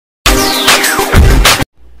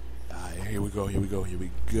go, here we go, here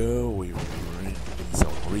we go. We're getting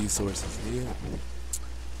some resources here. You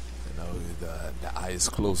know, the eye is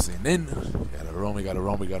closing in. We gotta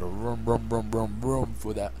run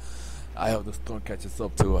for that eye of the storm catches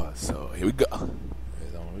up to us. So here we go.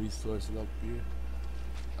 There's some resources up here.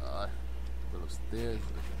 Little stairs.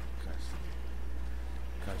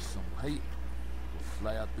 Catch some height. We'll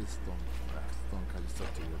fly out this storm. Storm catches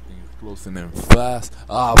up to the thing is closing in fast.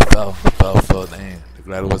 Fell. Damn, the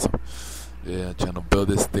glad it was. Yeah, trying to build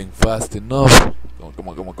this thing fast enough. Come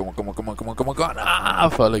on. I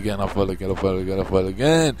fell again.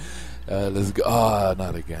 Let's go.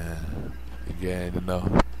 Not again. Again, you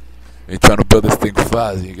know. You're trying to build this thing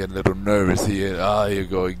fast. You get a little nervous here. Here you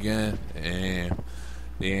go again. And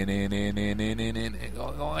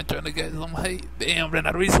go. I'm trying to get some height. Damn, ran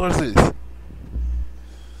out of resources.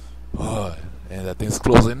 And that thing's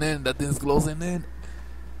closing in. It's closing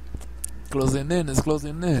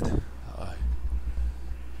in.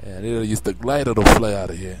 Yeah, they used the glider to fly out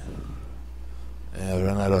of here. Yeah,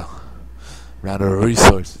 ran out of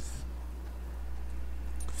resources.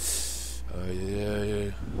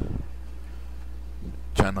 Yeah.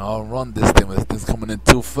 Trying to outrun this thing, but this thing's coming in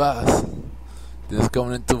too fast. This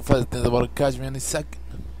thing's about to catch me any second.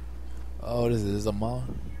 This is a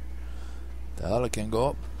mountain. The hell, I can't go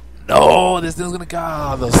up. No, this thing's gonna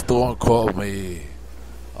go. The storm caught me.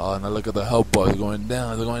 Now look at the help bar. It's going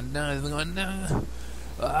down.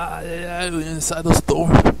 Yeah, we're inside the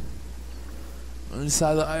storm. We're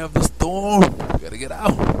inside the eye of the storm. We gotta get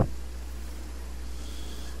out.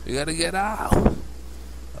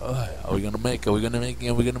 Are we gonna make it? We're gonna make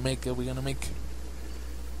it.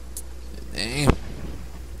 Damn.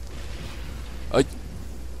 We're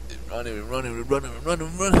running.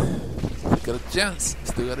 Still got a chance.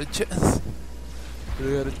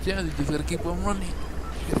 You just gotta keep on running.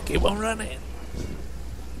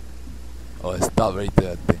 It stopped right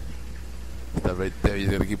there, I think. You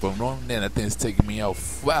gotta keep on running. That thing's taking me out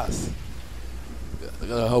fast. Look at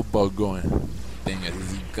the help bug going. Thing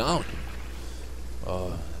is he gone?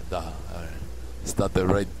 Alright. Stop that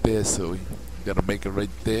right there, so we gotta make it right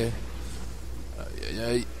there.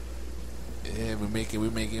 Yeah, we make it.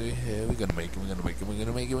 Yeah, we're gonna make it.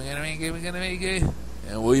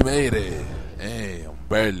 And we made it. Hey,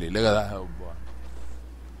 barely. Look at that help bar.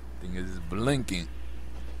 Thing is blinking.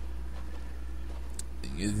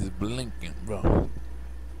 Bro.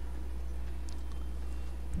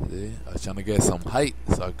 See? I was trying to get some height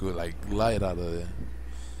so I could glide out of there.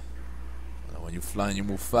 When you fly, you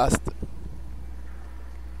move faster.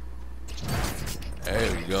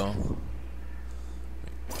 There we go.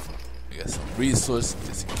 We got some resources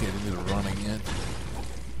just in case we need to run again.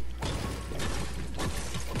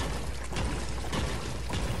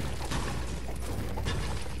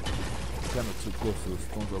 It's kind of too close to the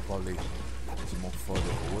stones. I'll probably more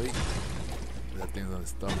further away. That thing's gonna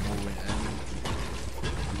start moving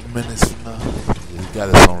any minutes from now. We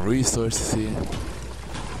got some resources here.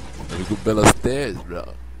 We could build a stairs,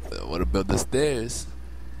 bro. I would have built the stairs.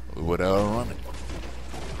 We would have run it.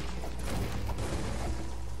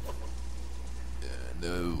 And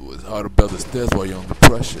it was hard to build the stairs while you're under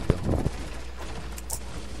pressure, though.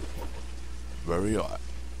 Very hard.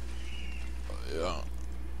 Yeah.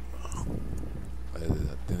 I think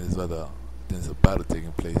there's a battle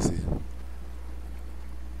taking place here.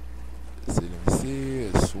 Let me see.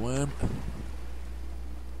 Let's swim.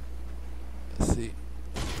 Let's see.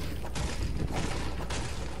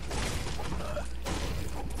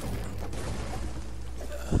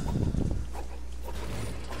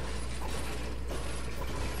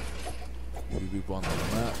 Few people on the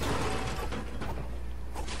map.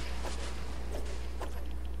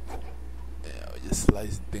 Yeah, we just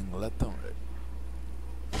slice things left and right.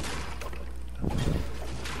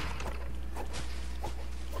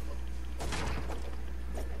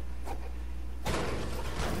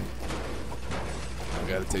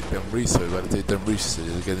 Gotta take them resources.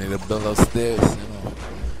 You gotta need to build upstairs, you know.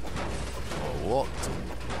 Or walk.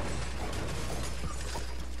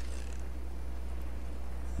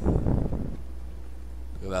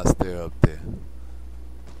 Look at that stair up there.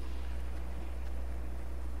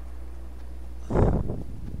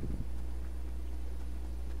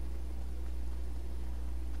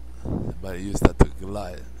 Somebody used that to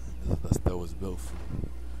glide. That's what that was built for.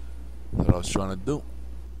 That's what I was trying to do.